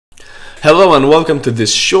Hello and welcome to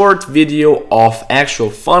this short video of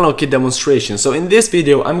actual FunnelKit demonstration. So in this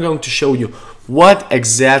video, I'm going to show you what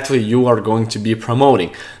exactly you are going to be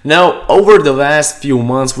promoting. Now, over the last few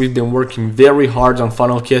months, we've been working very hard on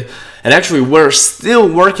FunnelKit, and actually we're still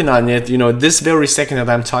working on it. This very second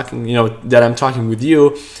that I'm talking with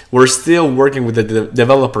you, we're still working with the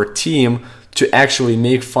developer team to actually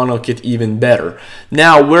make FunnelKit even better.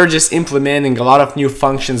 Now we're just implementing a lot of new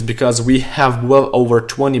functions because we have well over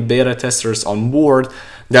 20 beta testers on board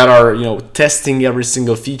that are testing every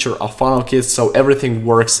single feature of FunnelKit, so everything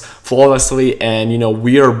works flawlessly, and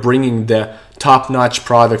we are bringing the top-notch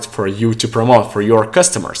product for you to promote for your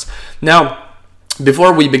customers. Now,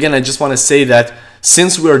 before we begin, I just want to say that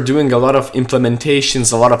since we are doing a lot of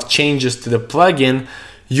implementations, a lot of changes to the plugin,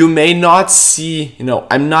 you may not see,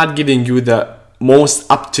 I'm not giving you the most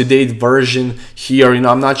up-to-date version here.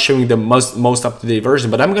 I'm not showing the most up-to-date version,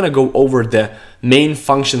 but I'm gonna go over the main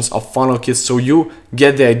functions of FunnelKit so you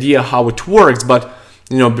get the idea how it works. But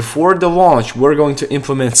before the launch, we're going to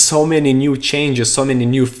implement so many new changes, so many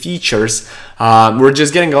new features. We're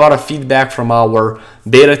just getting a lot of feedback from our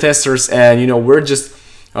beta testers, and we're just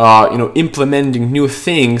implementing new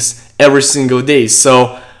things every single day.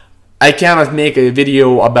 So I cannot make a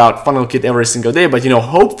video about FunnelKit every single day, but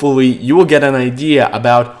hopefully you will get an idea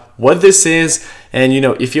about what this is, and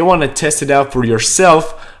if you want to test it out for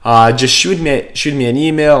yourself, just shoot me an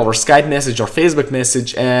email or Skype message or Facebook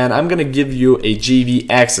message, and I'm gonna give you a GV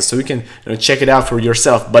access so you can check it out for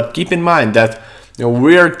yourself. But keep in mind that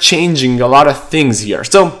we're changing a lot of things here.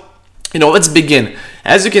 So let's begin.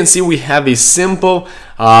 As you can see, we have a simple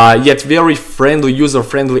yet very friendly,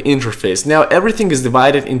 user-friendly interface. Now everything is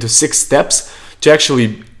divided into 6 steps to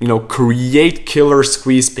actually create killer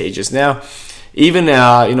squeeze pages. Now even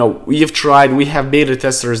we have beta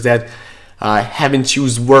testers that haven't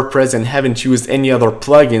used WordPress and haven't used any other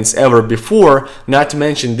plugins ever before. Not to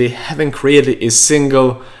mention they haven't created a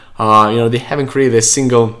single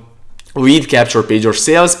lead capture page or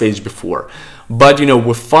sales page before. But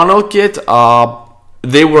with FunnelKit,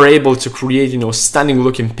 they were able to create stunning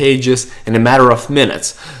looking pages in a matter of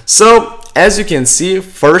minutes. So as you can see,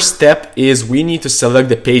 first step is we need to select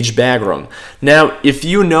the page background. Now if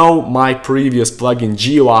you know my previous plugin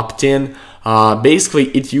GeoOpt-in, basically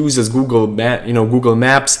it uses Google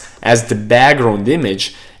Maps as the background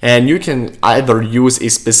image, and you can either use a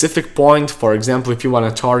specific point. For example, if you want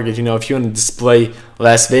to target, if you want to display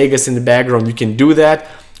Las Vegas in the background, you can do that.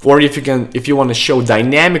 Or if you want to show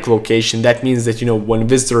dynamic location, that means that when a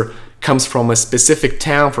visitor comes from a specific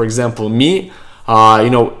town, for example me,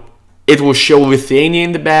 it will show Lithuania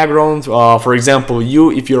in the background. For example,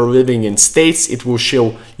 if you're living in States, it will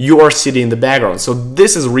show your city in the background. So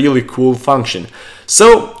this is a really cool function.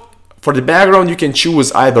 So for the background, you can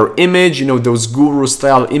choose either image, those guru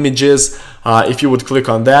style images. If you would click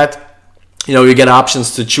on that, you get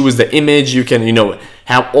options to choose the image. You can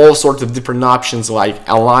have all sorts of different options like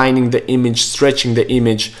aligning the image, stretching the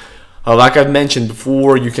image. Like I've mentioned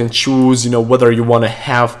before, you can choose whether you want to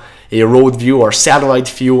have a road view or satellite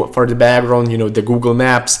view for the background, the Google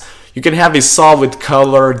Maps. You can have a solid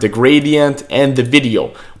color, the gradient, and the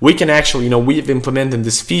video. We can actually, we've implemented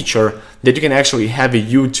this feature that you can actually have a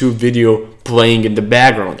YouTube video playing in the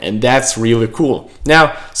background, and that's really cool.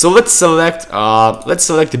 Now, so let's select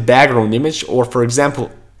the background image, or for example,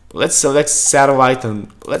 let's select satellite and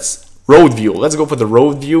road view. Let's go for the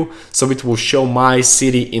road view, so it will show my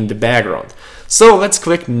city in the background. So let's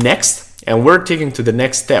click next, and we're taking to the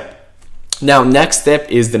next step. Now, next step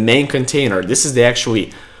is the main container. This is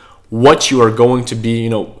what you are going to be,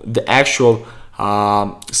 the actual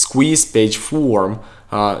squeeze page form,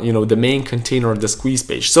 the main container of the squeeze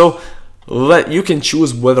page. So you can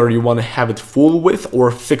choose whether you want to have it full width or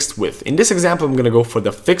fixed width. In this example, I'm going to go for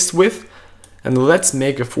the fixed width, and let's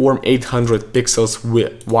make a form 800 pixels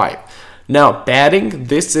wide. Now padding,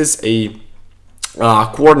 this is a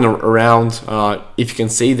corner around, if you can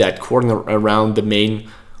say that, corner around the main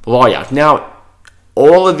layout. Now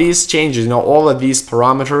all of these changes, all of these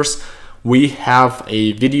parameters, we have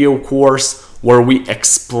a video course where we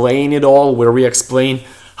explain it all, where we explain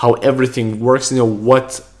how everything works,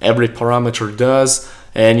 what every parameter does,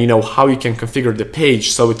 and how you can configure the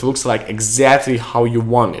page so it looks like exactly how you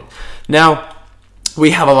want it. Now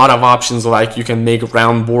we have a lot of options, like you can make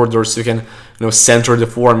round borders, you can center the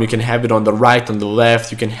form, you can have it on the right, on the left,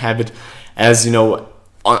 you can have it as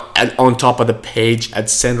on top of the page, at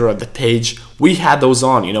center of the page. We had those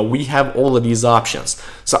on, we have all of these options.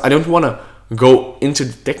 So I don't want to go into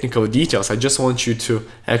the technical details. I just want you to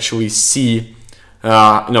actually see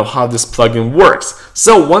how this plugin works.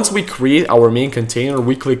 So once we create our main container,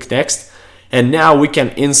 we click next, And now we can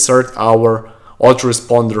insert our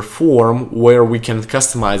autoresponder form where we can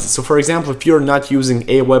customize it. So for example, if you're not using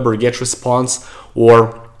Aweber GetResponse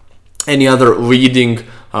or any other leading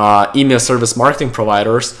email service marketing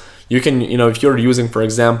providers, you can, if you're using, for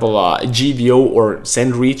example, GVO or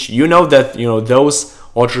SendReach, you know that, those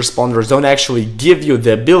autoresponders don't actually give you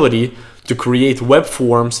the ability to create web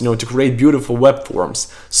forms, to create beautiful web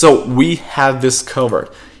forms. So we have this covered.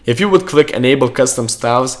 If you would click Enable Custom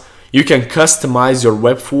Styles, you can customize your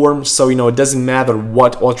web form. So, it doesn't matter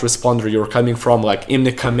what autoresponder you're coming from, like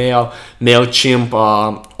Imnica Mail, MailChimp,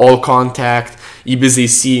 AllContact,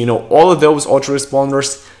 eBusyC, all of those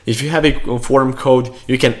autoresponders. If you have a form code,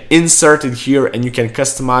 you can insert it here and you can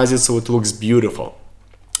customize it so it looks beautiful.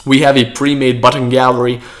 We have a pre-made button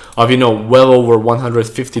gallery of, well over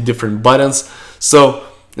 150 different buttons. So,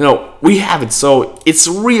 we have it. So it's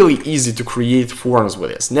really easy to create forms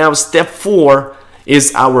with this. Now, step 4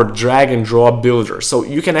 is our drag and drop builder. So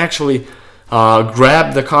you can actually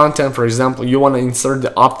grab the content. For example, you want to insert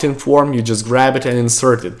the opt-in form, you just grab it and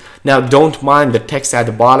insert it. Now, don't mind the text at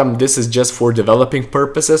the bottom. This is just for developing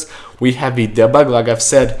purposes. We have a debug. Like I've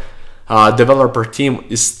said, developer team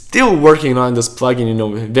is still working on this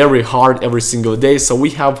plugin, very hard every single day. So we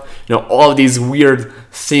have, all these weird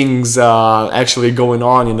things actually going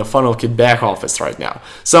on in the FunnelKit back office right now.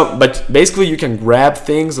 So, but basically you can grab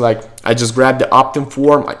things like I just grabbed the opt-in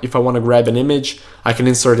form. If I want to grab an image, I can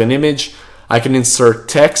insert an image. I can insert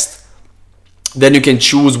text. Then you can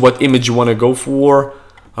choose what image you want to go for.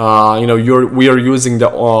 We are using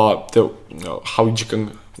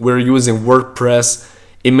we're using WordPress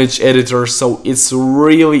image editor, so it's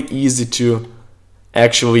really easy to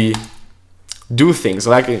actually do things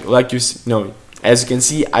like as you can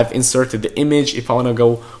see, I've inserted the image. If I want to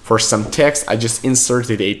go for some text, I just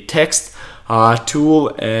inserted a text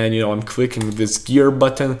tool, and I'm clicking this gear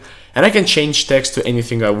button and I can change text to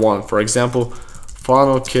anything I want. For example,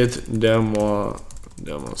 FunnelKit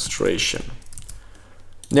demonstration.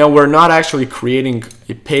 Now we're not actually creating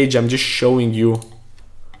a page, I'm just showing you.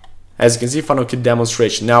 As you can see, FunnelKit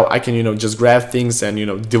demonstration. Now I can, just grab things and,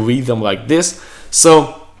 delete them like this.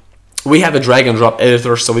 So we have a drag and drop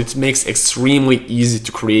editor, so it makes extremely easy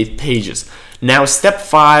to create pages. Now, step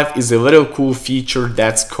 5 is a little cool feature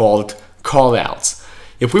that's called callouts.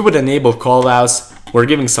 If we would enable callouts, we're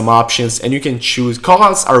giving some options and you can choose.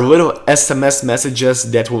 Callouts are little SMS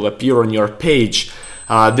messages that will appear on your page.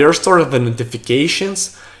 They're sort of the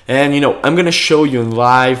notifications, and, I'm going to show you in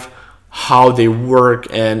live how they work,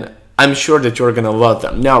 and I'm sure that you're gonna love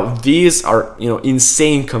them. Now, these are,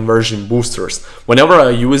 insane conversion boosters. Whenever I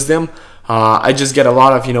use them, I just get a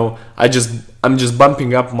lot of, I'm just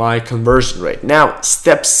bumping up my conversion rate. Now,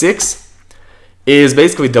 step 6 is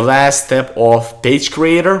basically the last step of Page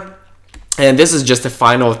Creator, and this is just a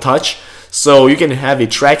final touch. So you can have a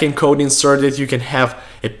tracking code inserted, you can have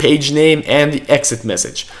a page name and the exit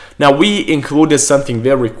message. Now, we included something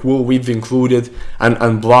very cool. We've included an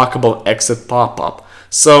unblockable exit pop-up.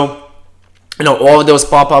 So, all of those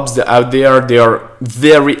pop-ups out there, they are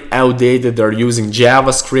very outdated. They're using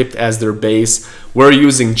JavaScript as their base. We're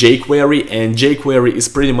using jQuery, and jQuery is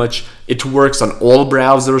pretty much, it works on all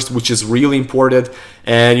browsers, which is really important.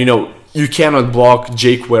 And, you cannot block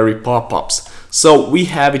jQuery pop-ups. So we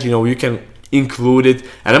have it, you can include it,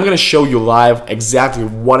 and I'm going to show you live exactly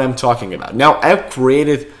what I'm talking about. Now, I've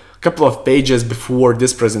created a couple of pages before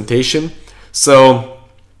this presentation. So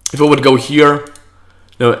if I would go here,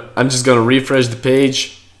 I'm just going to refresh the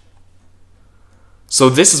page. So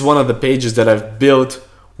this is one of the pages that I've built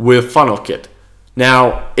with FunnelKit.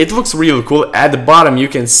 Now, it looks really cool. At the bottom, you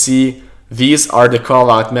can see these are the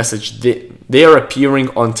callout message. They are appearing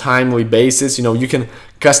on timely basis. You can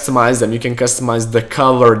customize them. You can customize the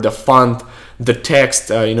color, the font, the text,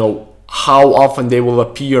 how often they will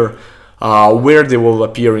appear, where they will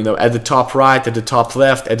appear, at the top right, at the top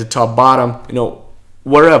left, at the top bottom,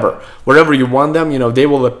 wherever you want them, they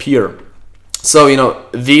will appear. So,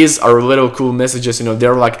 these are little cool messages,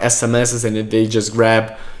 they're like SMSs, and they just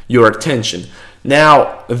grab your attention.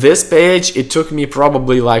 Now, this page, it took me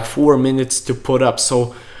probably like 4 minutes to put up.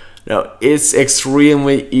 So, it's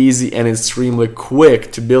extremely easy and extremely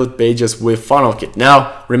quick to build pages with FunnelKit.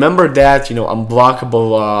 Now, remember that,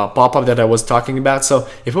 unblockable pop-up that I was talking about. So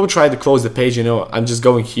if we try to close the page, I'm just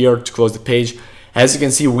going here to close the page. As you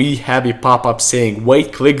can see, we have a pop-up saying,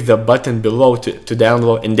 wait, click the button below to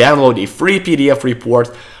download and download a free PDF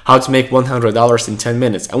report, how to make $100 in 10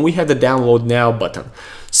 minutes. And we have the download now button.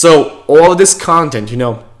 So all of this content,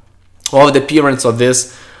 all of the appearance of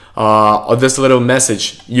this little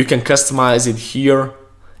message, you can customize it here.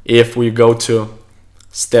 If we go to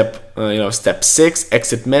step 6,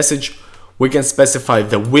 exit message, we can specify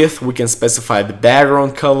the width, we can specify the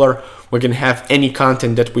background color, we can have any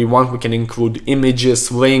content that we want, we can include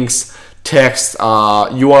images, links, text,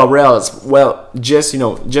 URLs, well, just, you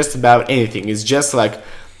know, just about anything. It's just like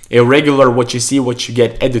a regular what you see, what you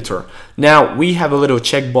get editor. Now we have a little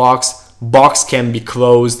checkbox, box can be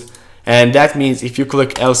closed, and that means if you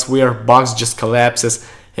click elsewhere, box just collapses,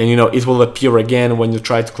 and you know, it will appear again when you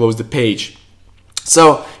try to close the page.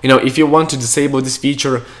 So, you know, if you want to disable this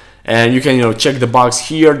feature, and you can, you know, check the box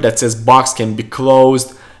here that says box can be closed,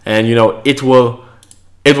 and you know, it will,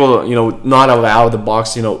 you know, not allow the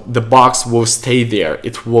box, you know, the box will stay there,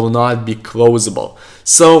 it will not be closable.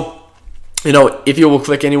 So, you know, if you will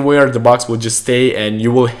click anywhere, the box will just stay, and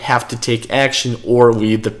you will have to take action or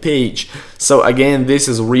leave the page. So again, this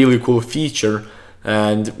is a really cool feature,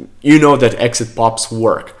 and you know that exit pops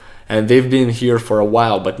work, and they've been here for a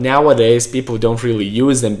while, but nowadays people don't really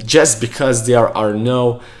use them just because there are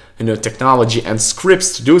no, you know, technology and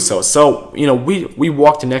scripts to do so. So, you know, we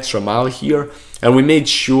walked an extra mile here, and we made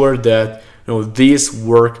sure that, you know, these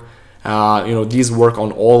work, these work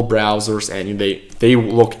on all browsers, and they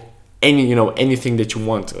look any, you know, anything that you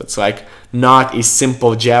want. It's like not a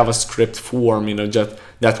simple JavaScript form, you know, just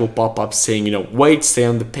that will pop up saying, you know, wait, stay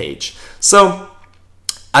on the page. So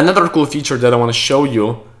another cool feature that I want to show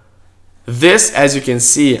you, this, as you can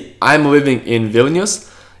see, I'm living in Vilnius,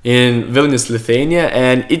 Lithuania,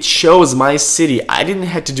 and it shows my city. I didn't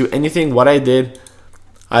have to do anything. What I did,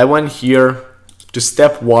 I went here to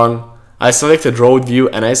step 1, I selected road view,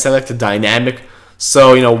 and I selected dynamic.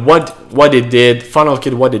 So, you know, what it did,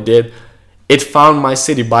 FunnelKit, what it did, it found my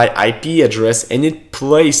city by IP address, and it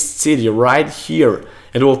placed city right here.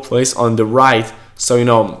 It will place on the right, so, you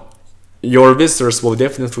know, your visitors will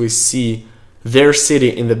definitely see their city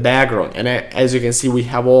in the background. And as you can see, we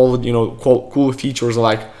have all, you know, cool features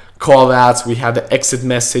like call outs, we have the exit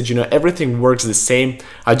message, you know, everything works the same.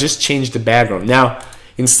 I just changed the background. Now,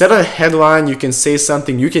 instead of a headline, you can say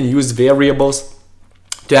something, you can use variables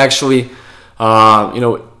to actually you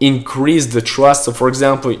know, increase the trust. So for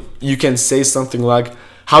example, you can say something like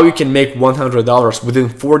how you can make $100 within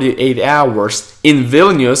 48 hours in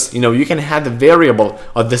Vilnius. You know, you can have the variable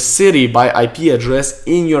of the city by IP address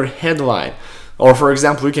in your headline. Or for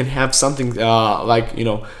example, you can have something like, you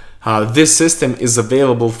know, this system is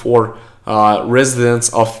available for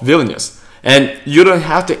residents of Vilnius, and you don't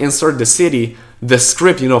have to insert the city. The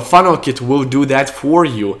script, you know, FunnelKit will do that for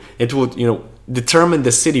you. It will, you know, determine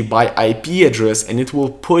the city by IP address, and it will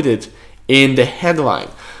put it in the headline.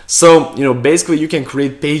 So, you know, basically you can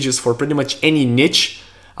create pages for pretty much any niche.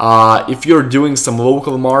 If you're doing some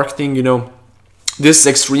local marketing, you know, this is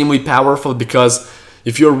extremely powerful, because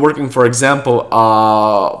if you're working, for example,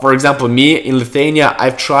 me in Lithuania,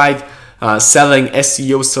 I've tried selling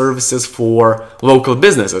SEO services for local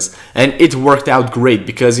businesses, and it worked out great,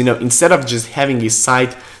 because, you know, instead of just having a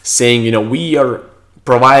site saying, you know, we are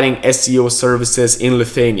providing SEO services in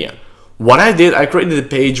Lithuania, what I did, I created a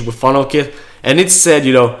page with FunnelKit, and it said,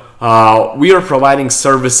 you know, we are providing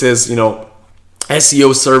services, you know,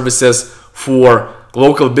 SEO services for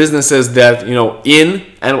local businesses that, you know, and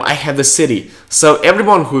I had the city. So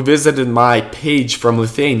everyone who visited my page from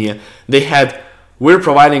Lithuania, they had, we're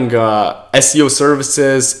providing SEO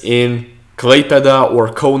services in Klaipėda or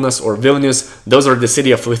Kaunas or Vilnius. Those are the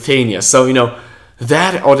city of Lithuania. So, you know,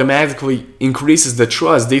 that automatically increases the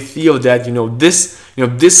trust. They feel that, you know,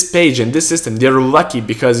 this page and this system, they're lucky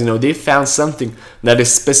because, you know, they found something that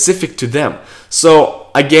is specific to them. So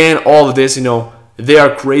again, all of this, you know, they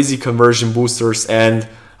are crazy conversion boosters, and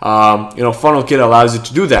you know, FunnelKit allows you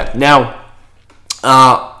to do that. Now,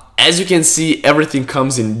 as you can see, everything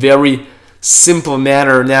comes in very simple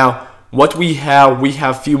manner. Now, what we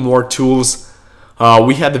have few more tools.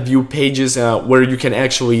 We have the view pages where you can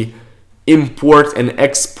actually import and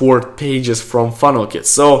export pages from FunnelKit.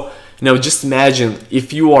 So, you know, just imagine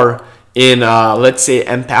if you are in, let's say,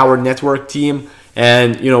 Empower Network team,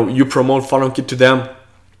 and, you know, you promote FunnelKit to them.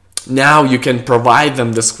 Now you can provide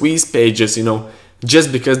them the squeeze pages, you know,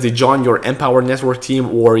 just because they join your Empower Network team,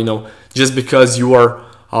 or, you know, just because you are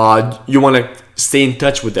you want to stay in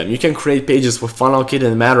touch with them. You can create pages with FunnelKit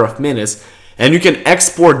in a matter of minutes, and you can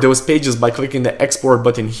export those pages by clicking the export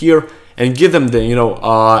button here, and give them the, you know,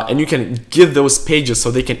 and you can give those pages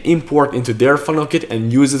so they can import into their FunnelKit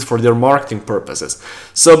and use it for their marketing purposes.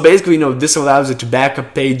 So basically, you know, this allows you to back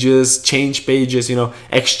up pages, change pages, you know,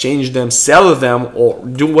 exchange them, sell them, or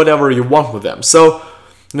do whatever you want with them. So,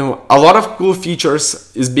 you know, a lot of cool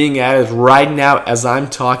features is being added right now as I'm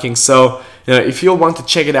talking. So, you know, if you want to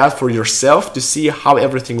check it out for yourself to see how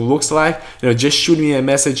everything looks like, you know, just shoot me a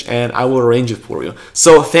message and I will arrange it for you.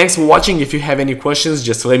 So thanks for watching. If you have any questions,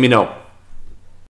 just let me know.